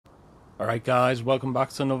Alright guys, welcome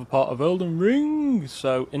back to another part of Elden Ring.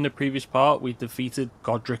 So in the previous part we defeated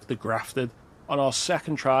Godric the Grafted on our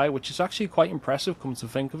second try, which is actually quite impressive come to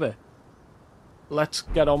think of it. Let's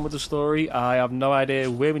get on with the story. I have no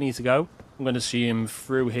idea where we need to go. I'm going to see him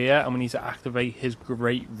through here and we need to activate his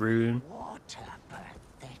great rune. What a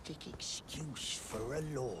pathetic excuse for a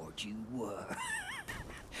lord you were.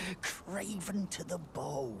 Craven to the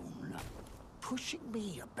bone. Pushing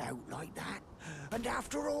me about like that, and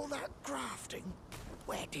after all that grafting,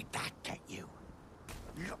 where did that get you?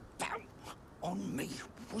 Look down on me,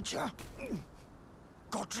 would ya?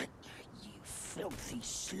 Godric, you filthy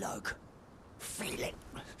slug. Feel it,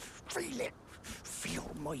 feel it, feel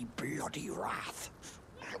my bloody wrath.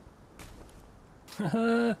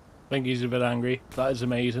 I think he's a bit angry. That is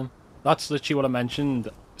amazing. That's literally what I mentioned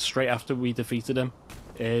straight after we defeated him.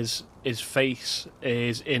 Is his face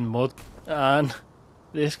is in mud. And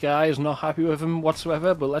this guy is not happy with him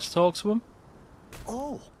whatsoever, but let's talk to him.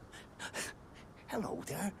 Oh, hello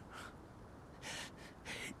there.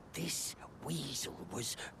 This weasel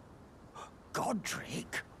was...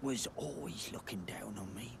 Godric was always looking down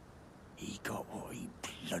on me. He got what he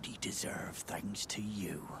bloody deserved thanks to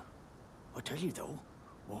you. I tell you though,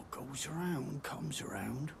 what goes around comes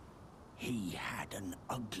around. He had an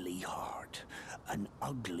ugly heart, an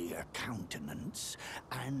uglier countenance,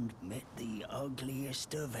 and met the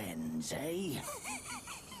ugliest of ends, eh?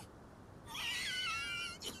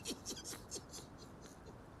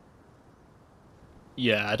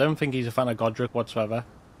 Yeah, I don't think he's a fan of Godric whatsoever.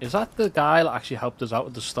 Is that the guy that actually helped us out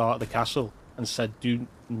at the start of the castle and said do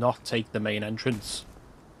not take the main entrance?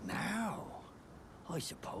 Now, I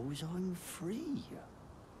suppose I'm free.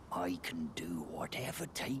 I can do whatever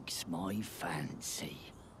takes my fancy.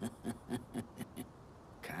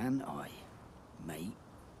 Can I, mate?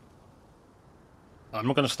 I'm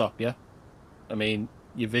not going to stop you. I mean,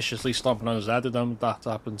 you're viciously stomping on his head. I don't want that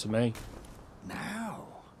to happen to me. Now,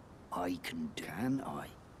 can I?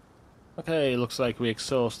 Okay, looks like we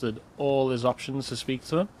exhausted all his options to speak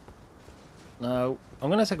to him. Now, I'm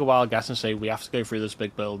going to take a wild guess and say we have to go through this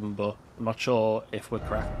big building, but I'm not sure if we're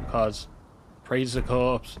correct because praise the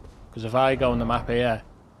corpse. Because if I go on the map here,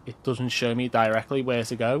 it doesn't show me directly where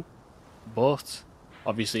to go. But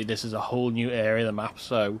obviously this is a whole new area of the map,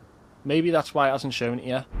 so maybe that's why it hasn't shown it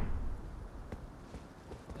yet.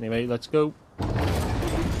 Anyway, let's go.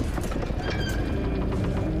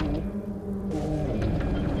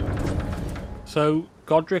 So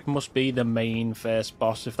Godric must be the main first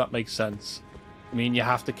boss, if that makes sense. I mean, you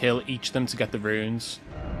have to kill each of them to get the runes.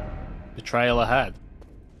 Betrayal ahead.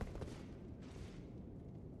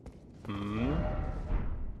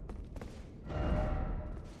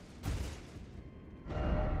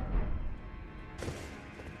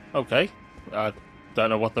 Okay. I don't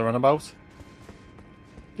know what they're on about.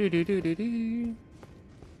 Didn't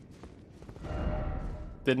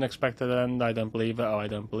expect it to end. I don't believe it. Oh, I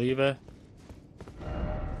don't believe it.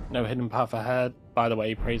 No hidden path ahead. By the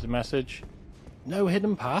way, praise the message. No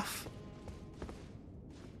hidden path?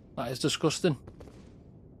 That is disgusting.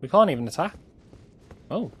 We can't even attack.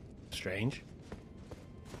 Oh, strange.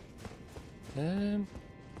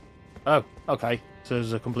 Oh, okay. So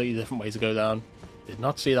there's a completely different way to go down. Did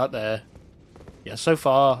not see that there. Yeah, so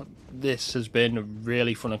far this has been a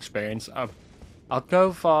really fun experience. I'll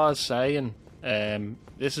go far as saying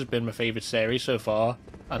this has been my favourite series so far.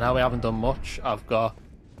 I know we haven't done much. I've got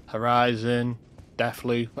Horizon,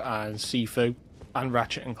 Deathloop and Sifu and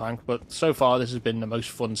Ratchet and Clank, but so far this has been the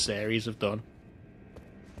most fun series I've done.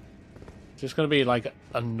 It's just going to be like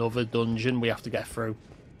another dungeon we have to get through.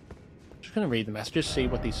 Just going to read the messages, see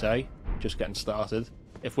what they say. Just getting started.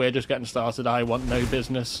 If we're just getting started, I want no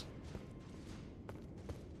business.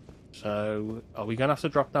 So, are we going to have to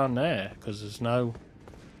drop down there? Because there's no...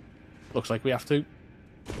 Looks like we have to.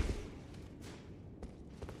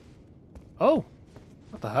 Oh!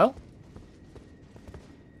 What the hell?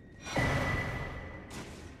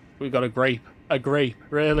 We got a grape. A grape,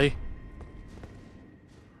 really?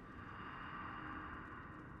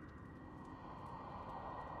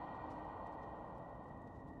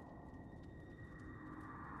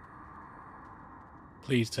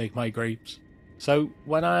 Please take my grapes. So,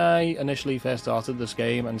 when I initially first started this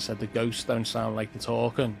game and said the ghosts don't sound like they're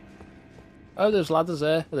talking... Oh, there's ladders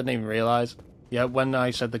there. I didn't even realise. Yeah, when I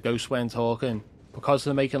said the ghosts weren't talking, because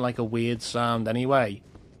they're making like a weird sound anyway,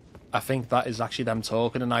 I think that is actually them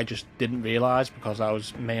talking and I just didn't realise because I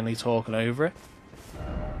was mainly talking over it.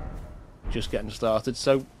 Just getting started.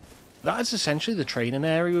 So, that is essentially the training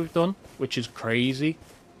area we've done, which is crazy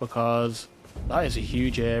because that is a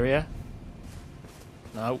huge area.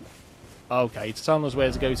 No. Okay, it's telling us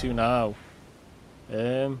where to go to now.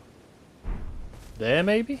 there,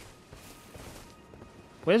 maybe?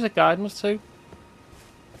 Where's it guiding us to?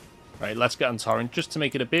 Right, let's get on Torrent, just to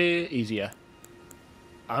make it a bit easier.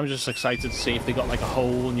 I'm just excited to see if they got like a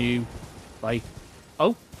whole new, like...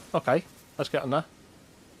 Oh, okay. Let's get on there.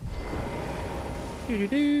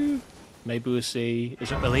 Doo-doo-doo. Maybe we'll see...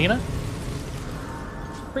 Is it Melina?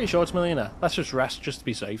 Pretty sure it's Melina. Let's just rest, just to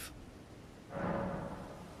be safe.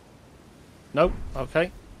 Nope,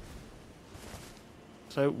 okay.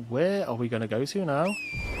 So, where are we going to go to now?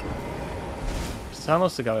 It's telling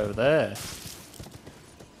us to go over there.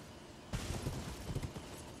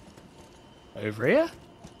 Over here?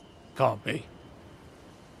 Can't be.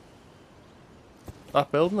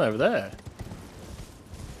 That building over there.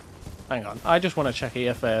 Hang on, I just want to check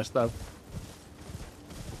here first though.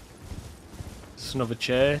 It's another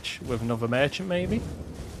church with another merchant maybe?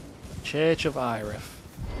 Church of Irith.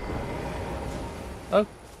 Oh,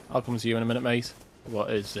 I'll come to you in a minute, mate.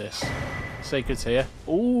 What is this? Sacred here.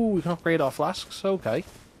 Ooh, we can upgrade our flasks, okay.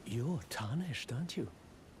 You're tarnished, aren't you?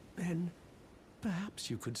 Then perhaps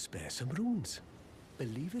you could spare some runes.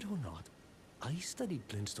 Believe it or not, I studied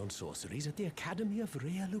glintstone sorceries at the Academy of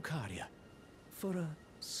Rea Lucaria. For a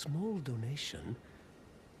small donation,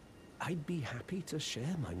 I'd be happy to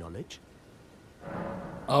share my knowledge.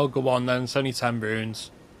 Oh, go on then, it's only 10 runes.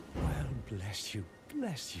 Well, bless you,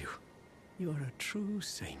 bless you. You're a true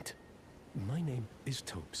saint. My name is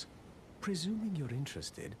Topes. Presuming you're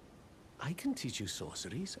interested, I can teach you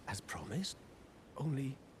sorceries, as promised.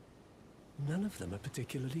 Only, none of them are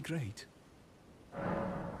particularly great.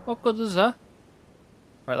 What good is that?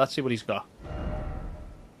 Right, let's see what he's got.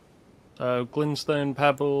 So, Glintstone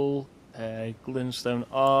Pebble, Glintstone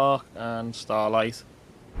Arc, and Starlight.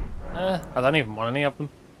 I don't even want any of them.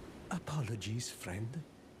 Apologies, friend.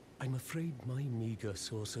 I'm afraid my meager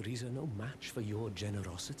sorceries are no match for your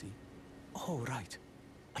generosity. Oh, right.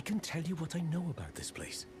 I can tell you what I know about this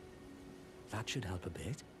place. That should help a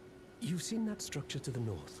bit. You've seen that structure to the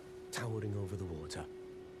north, towering over the water.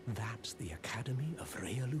 That's the Academy of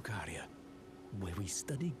Rea Lucaria, where we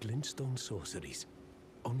study glintstone sorceries.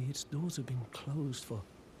 Only its doors have been closed for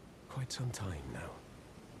quite some time now.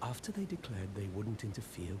 After they declared they wouldn't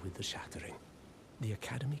interfere with the shattering, the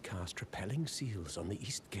Academy cast repelling seals on the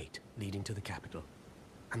east gate leading to the capital,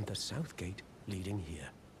 and the south gate leading here.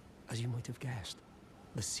 As you might have guessed,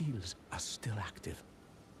 the seals are still active,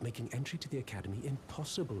 making entry to the Academy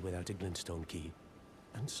impossible without a glintstone key.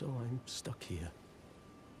 And so I'm stuck here.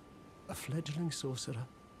 A fledgling sorcerer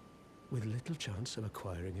with little chance of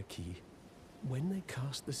acquiring a key. When they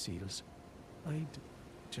cast the seals, I'd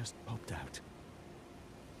just popped out.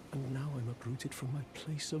 And now I'm uprooted from my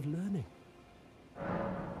place of learning.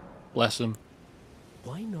 Bless him.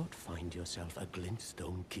 Why not find yourself a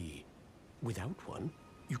glintstone key? Without one,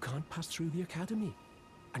 you can't pass through the Academy,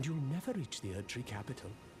 and you'll never reach the Erdtree capital.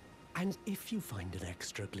 And if you find an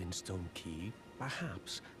extra glintstone key,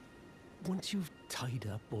 perhaps, once you've tied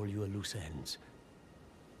up all your loose ends,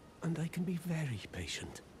 and I can be very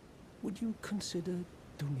patient, would you consider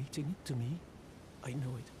donating it to me? I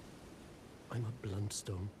know it. I'm a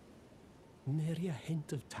bluntstone. Nary a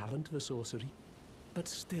hint of talent for sorcery. But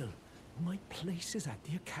still, my place is at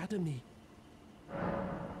the Academy.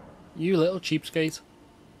 You little cheapskate.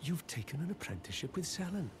 You've taken an apprenticeship with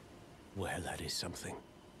Selen. Well, that is something.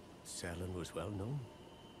 Selen was well known.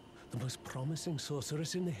 The most promising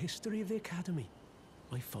sorceress in the history of the Academy.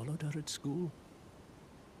 I followed her at school.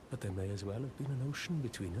 But there may as well have been an ocean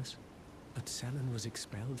between us. But Selen was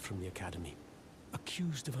expelled from the Academy,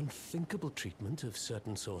 accused of unthinkable treatment of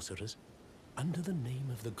certain sorcerers, under the name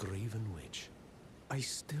of the Graven Witch. I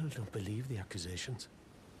still don't believe the accusations.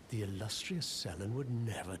 The illustrious Selen would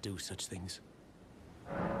never do such things.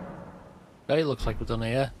 Okay, looks like we're done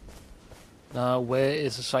here. Now, where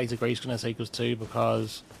is the Site of Grace going to take us to?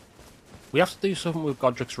 Because we have to do something with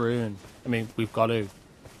Godric's Rune. I mean, we've got to.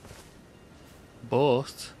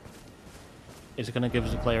 But is it going to give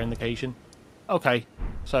us a clear indication? Okay,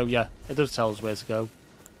 so yeah, it does tell us where to go.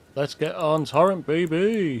 Let's get on Torrent,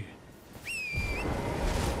 baby!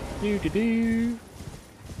 Doo-doo-doo!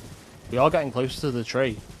 We are getting closer to the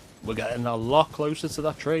tree. We're getting a lot closer to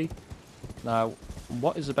that tree. Now,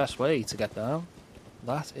 what is the best way to get down?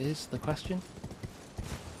 That is the question.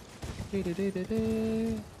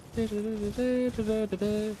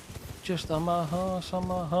 Just on my horse, on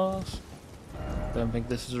my horse. Don't think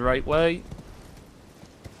this is the right way.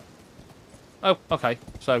 Oh, okay.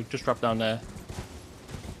 So, just drop down there.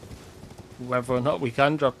 Whether or not we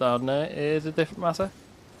can drop down there is a different matter.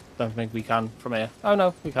 Don't think we can from here. Oh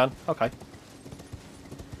no, we can. Okay.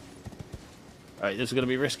 Alright, this is going to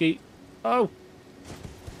be risky. Oh!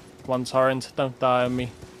 Come on, Torrent, don't die on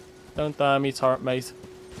me. Don't die me, turret mate.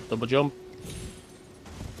 Double jump.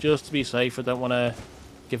 Just to be safe, I don't want to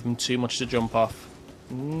give him too much to jump off.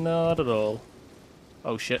 Not at all.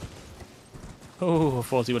 Oh shit. Oh, I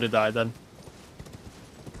thought he would have died then.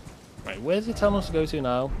 Right, where's it telling us to go to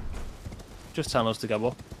now? Just telling us to go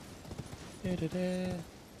up.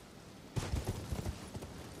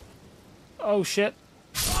 Oh shit.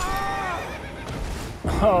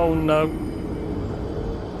 Oh no.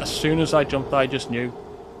 As soon as I jumped, I just knew.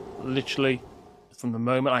 Literally, from the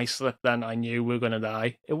moment I slipped then, I knew we were going to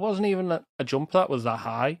die. It wasn't even a jump that was that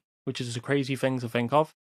high, which is a crazy thing to think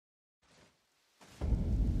of.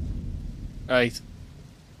 Right.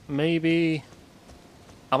 Maybe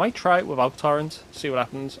I might try it without torrent, see what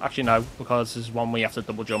happens. Actually no, because this is one where you have to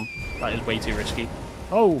double jump. That is way too risky.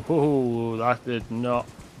 Oh, that did not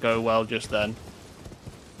go well just then.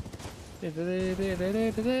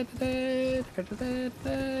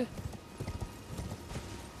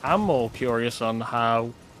 I'm more curious on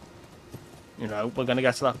how, you know, we're going to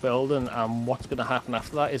get to that building and what's going to happen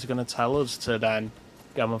after that. Is it going to tell us to then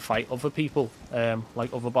go and fight other people,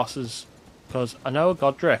 like other bosses? Because I know of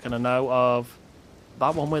Godric and I know of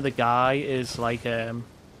that one where the guy is like,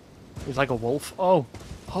 he's like a wolf. Oh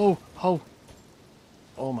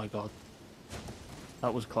my god.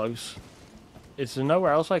 That was close. Is there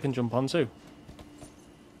nowhere else I can jump onto?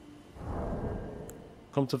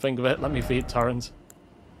 Come to think of it, let me feed Torrent.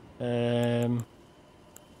 Oh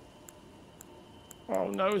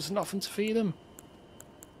no, there's nothing to feed him.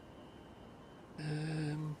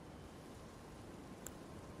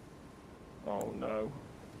 Oh no.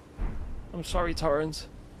 I'm sorry, Torrent.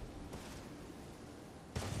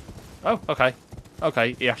 Oh, okay.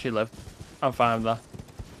 Okay, he actually lived. I'm fine with that.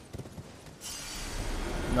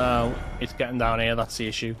 No, it's getting down here, that's the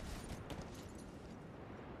issue.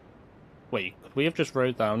 Wait, could we have just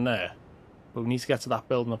rode down there? But we need to get to that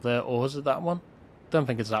building up there, or is it that one? Don't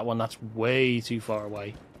think it's that one, that's way too far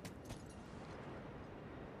away.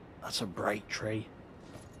 That's a bright tree.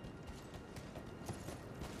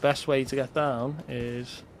 Best way to get down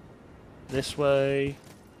is this way.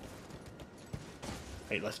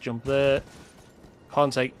 Hey, let's jump there.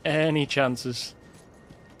 Can't take any chances.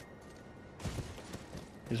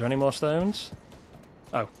 Is there any more stones?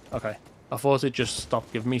 Oh, okay. I thought it just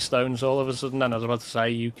stopped giving me stones all of a sudden, and I was about to say, are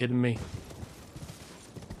you kidding me?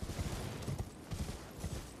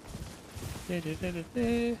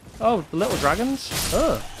 Oh, the little dragons?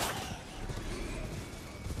 Oh.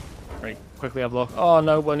 Right, quickly have a look. Oh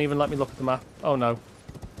no, won't even let me look at the map. Oh no.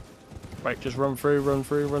 Right, just run through, run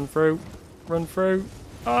through, run through, run through.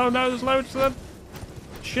 Oh no, there's loads of them.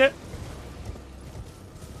 Shit.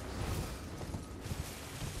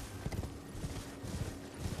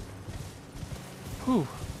 Whew.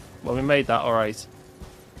 Well, we made that alright.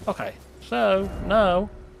 Okay, so now,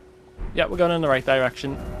 yeah, we're going in the right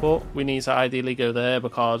direction, but we need to ideally go there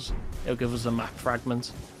because it'll give us a map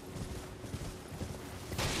fragment.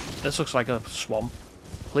 This looks like a swamp.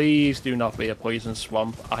 Please do not be a poisonous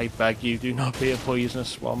swamp. I beg you, do not be a poisonous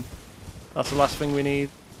swamp. That's the last thing we need.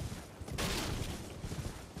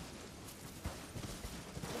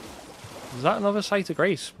 Is that another site of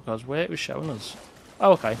grace? Because where it was showing us.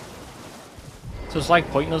 Oh, okay. So it's like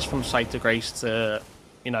pointing us from site of grace to,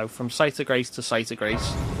 you know, from site of grace to site of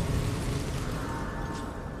grace.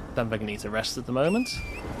 Don't think I need to rest at the moment.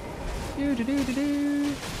 Are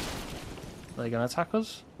they going to attack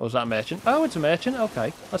us? Or is that a merchant? Oh, it's a merchant.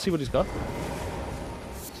 Okay, let's see what he's got.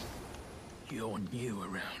 You're new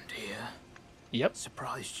around here. Yep.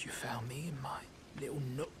 Surprised you found me in my little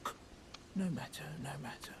nook. No matter, no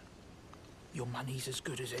matter. Your money's as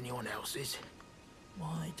good as anyone else's.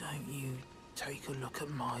 Why don't you take a look at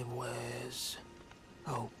my wares?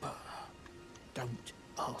 Oh, but don't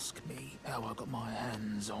ask me how I got my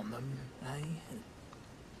hands on them, eh?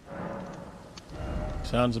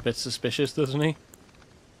 Sounds a bit suspicious, doesn't he?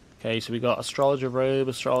 Okay, so we got astrologer robe,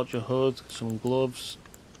 astrologer hood, some gloves,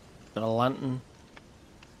 got a lantern.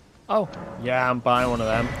 Oh, yeah, I'm buying one of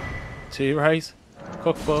them. Two, right?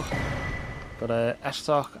 Cookbook. Got a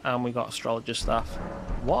S-Stock, and we got astrologer staff.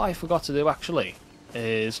 What I forgot to do, actually,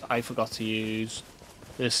 is I forgot to use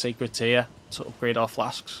this sacred tier to upgrade our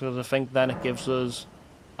flasks, because I think then it gives us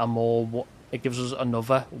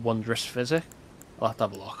another wondrous physic. I'll have to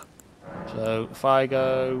have a look. So if I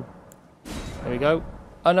go, there we go.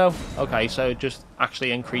 Oh no, okay, so it just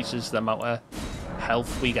actually increases the amount of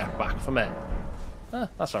health we get back from it.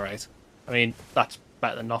 That's alright. I mean, that's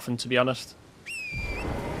better than nothing, to be honest.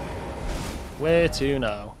 Where to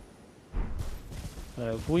now?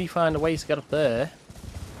 So if we find a way to get up there,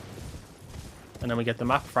 and then we get the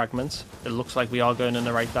map fragment, it looks like we are going in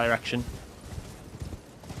the right direction.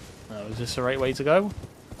 Now, is this the right way to go?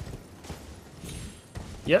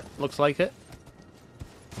 Yep, looks like it.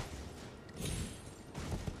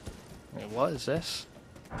 Wait, what is this?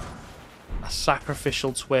 A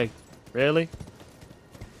sacrificial twig. Really?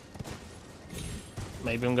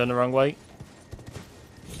 Maybe I'm going the wrong way.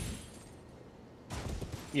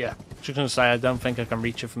 Yeah, just gonna say I don't think I can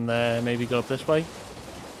reach it from there. Maybe go up this way.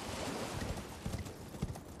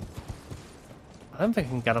 I don't think I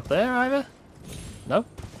can get up there either. No?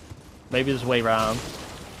 Maybe there's a way round.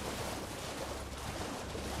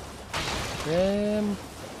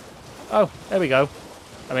 Oh, there we go.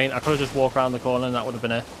 I mean, I could have just walked around the corner and that would have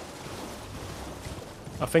been it.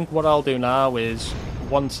 I think what I'll do now is,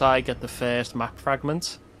 once I get the first map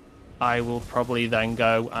fragment, I will probably then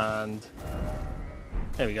go and...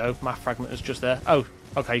 There we go, map fragment is just there. Oh,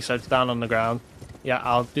 okay, so it's down on the ground. Yeah,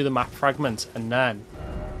 I'll do the map fragment, and then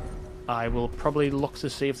I will probably look to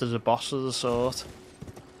see if there's a boss of the sort.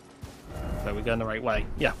 So we're going the right way.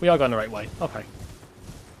 Yeah, we are going the right way. Okay.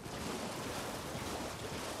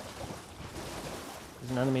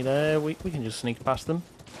 There's an enemy there. We can just sneak past them.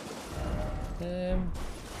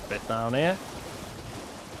 Bit down here.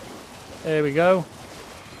 There we go.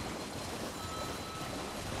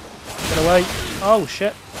 Get away. Oh,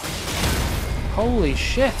 shit. Holy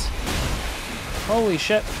shit. Holy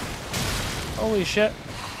shit. Holy shit.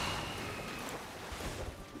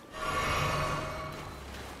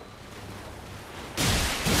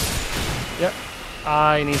 Yep.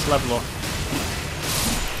 I need to level up.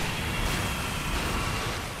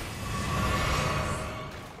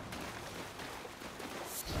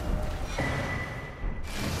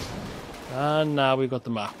 And now we've got the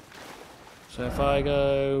map. So if I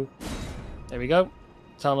go... There we go.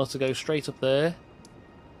 Telling us to go straight up there.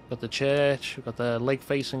 Got the church, we've got the lake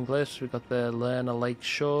facing cliffs, we've got the Lerner Lake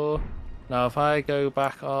shore. Now if I go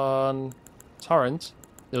back on Torrent,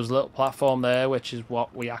 there was a little platform there, which is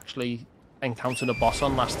what we actually encountered a boss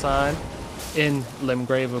on last time. In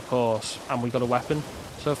Limgrave, of course, and we got a weapon.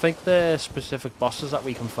 So I think the specific bosses that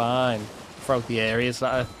we can find throughout the areas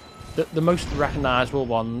that are the most recognisable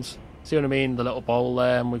ones. See what I mean? The little bowl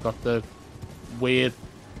there, and we've got the weird,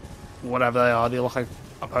 whatever they are, they look like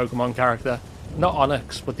a Pokemon character. Not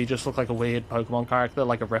Onyx, but they just look like a weird Pokemon character,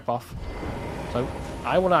 like a rip-off. So,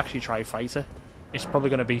 I want to actually try fight it. It's probably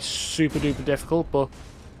going to be super duper difficult, but,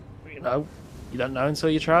 you know, you don't know until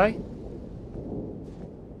you try.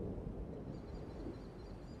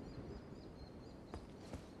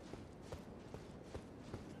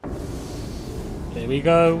 Here we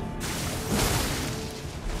go.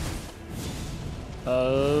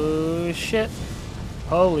 Oh, shit.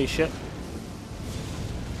 Holy shit.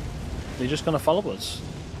 They're just going to follow us.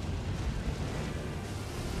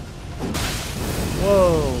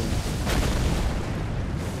 Whoa.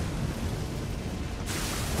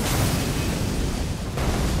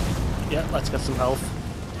 Yeah, let's get some health.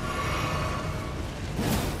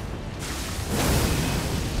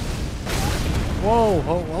 Whoa,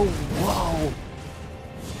 whoa, whoa, whoa.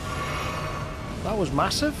 That was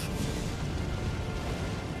massive.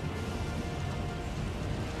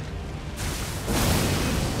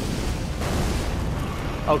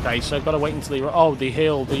 Okay, so I've got to wait until they... Oh, they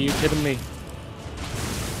healed. Are you kidding me?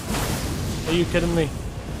 Are you kidding me?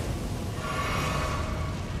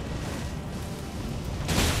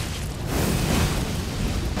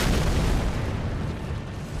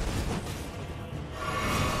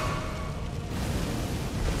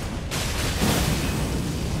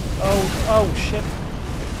 Oh, shit.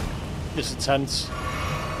 This is tense.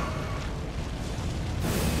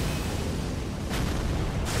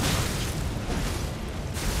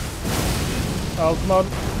 Oh, come on.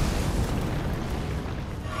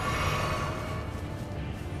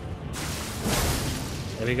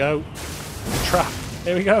 There we go. Trap.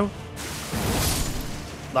 Here we go.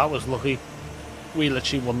 That was lucky. We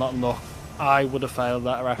literally won that knock. I would have failed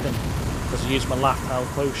that, I reckon. Because I used my last health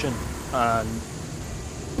potion. And...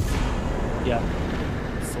 yeah.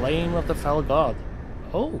 Flame of the Fell God.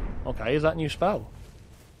 Oh, okay. Is that a new spell?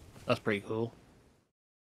 That's pretty cool.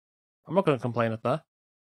 I'm not going to complain at that.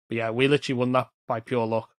 But yeah, we literally won that by pure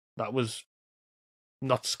luck. That was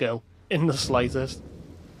not skill in the slightest.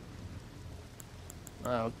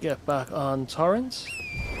 I'll get back on Torrent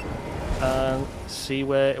and see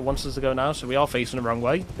where it wants us to go now. So we are facing the wrong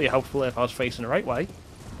way. It'd be helpful if I was facing the right way.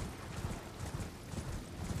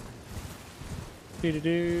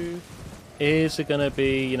 Is it going to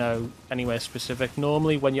be, you know, anywhere specific?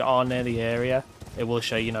 Normally when you are near the area, it will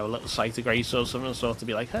show, you know, a little site of grace or something, sort to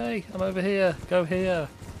be like, hey, I'm over here, go here.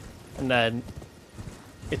 And then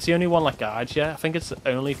it's the only one that guides you. I think it's the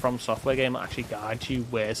only FromSoftware game that actually guides you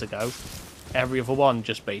where to go. every other one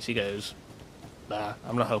just basically goes, nah,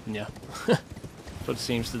 I'm not helping you. That's what it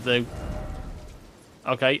seems to do.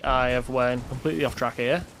 Okay, I have went completely off track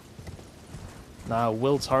here. Now,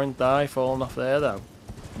 will Torrent die falling off there, though?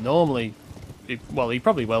 Normally, well, he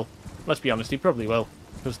probably will. Let's be honest, he probably will.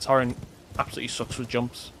 Because Torrent absolutely sucks with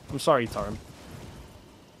jumps. I'm sorry, Torrent.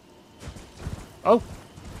 Oh!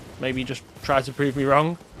 Maybe he just tried to prove me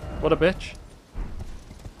wrong. What a bitch.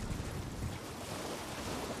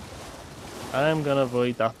 I'm gonna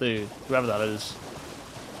avoid that dude, whoever that is.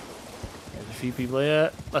 There's a few people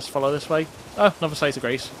here. Let's follow this way. Oh, another site of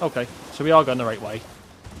grace. Okay, so we are going the right way.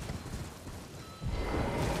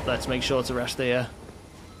 Let's make sure to rest here.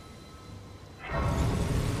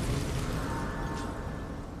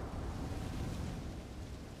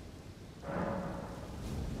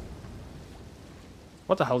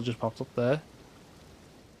 What the hell just popped up there?